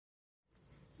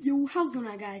Yo, how's it going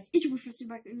on, guys? It's your professor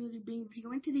back with another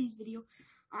video. In today's video,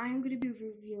 I'm going to be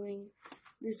reviewing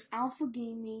this Alpha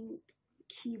Gaming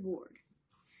keyboard.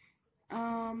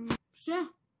 So yeah,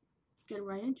 let's get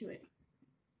right into it.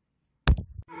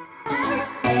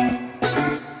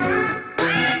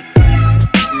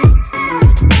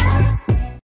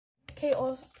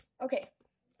 Okay,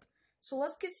 so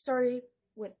let's get started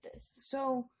with this.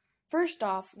 So, first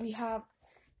off, we have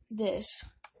this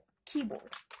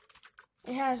keyboard.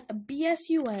 It has a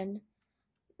BSUN,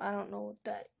 I don't know what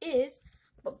that is,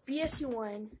 but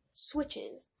BSUN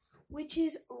switches, which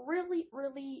is really,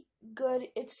 really good.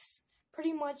 It's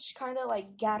pretty much kind of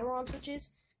like Gateron switches,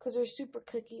 because they're super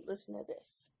clicky. Listen to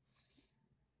this.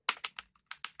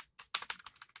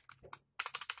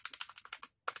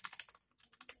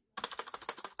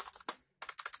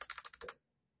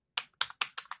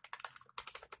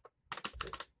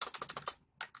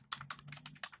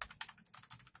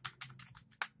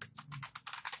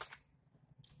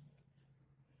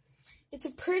 It's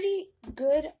a pretty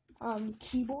good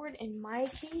keyboard in my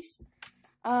case.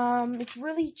 It's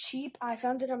really cheap. I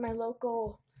found it at my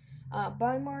local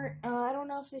Buy-Mart. I don't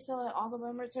know if they sell it at all the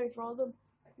Buy-Mart. Sorry for all the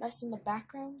mess in the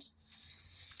background.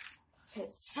 Okay,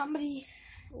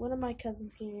 one of my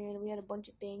cousins came here and we had a bunch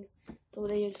of things, so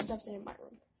they just stuffed it in my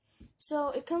room. So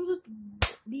it comes with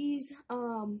these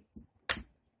I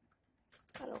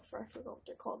forgot what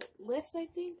they're called. Lifts, I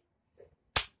think.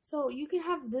 So you can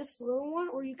have this little one,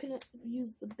 or you can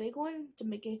use the big one to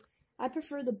make it. I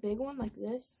prefer the big one like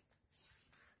this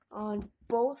on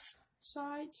both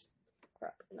sides.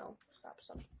 Crap, no, stop.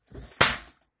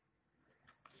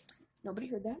 Nobody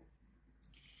heard that.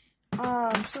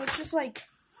 So it's just like,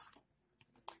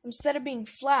 instead of being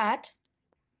flat,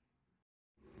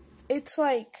 it's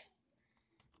like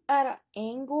at an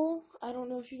angle. I don't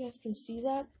know if you guys can see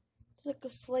that. It's like a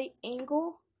slight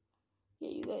angle.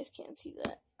 Yeah, you guys can't see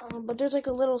that. But there's like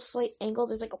a little slight angle.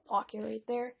 There's like a pocket right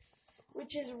there,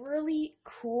 which is really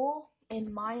cool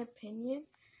in my opinion.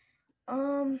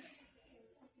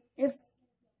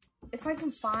 If I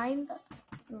can find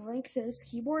the link to this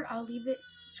keyboard, I'll leave it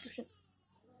in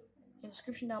the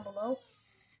description down below.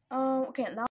 Okay,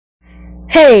 now.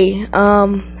 Hey,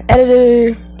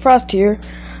 editor Frost here.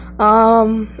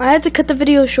 I had to cut the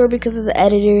video short because of the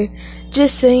editor.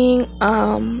 Just saying,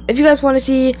 if you guys want to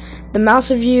see the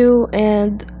mouse review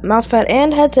and mousepad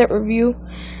and headset review,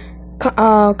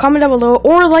 comment down below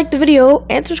or like the video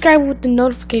and subscribe with the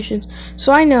notifications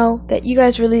so I know that you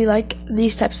guys really like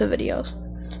these types of videos.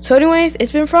 So anyways,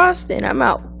 it's been Frost and I'm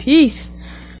out. Peace.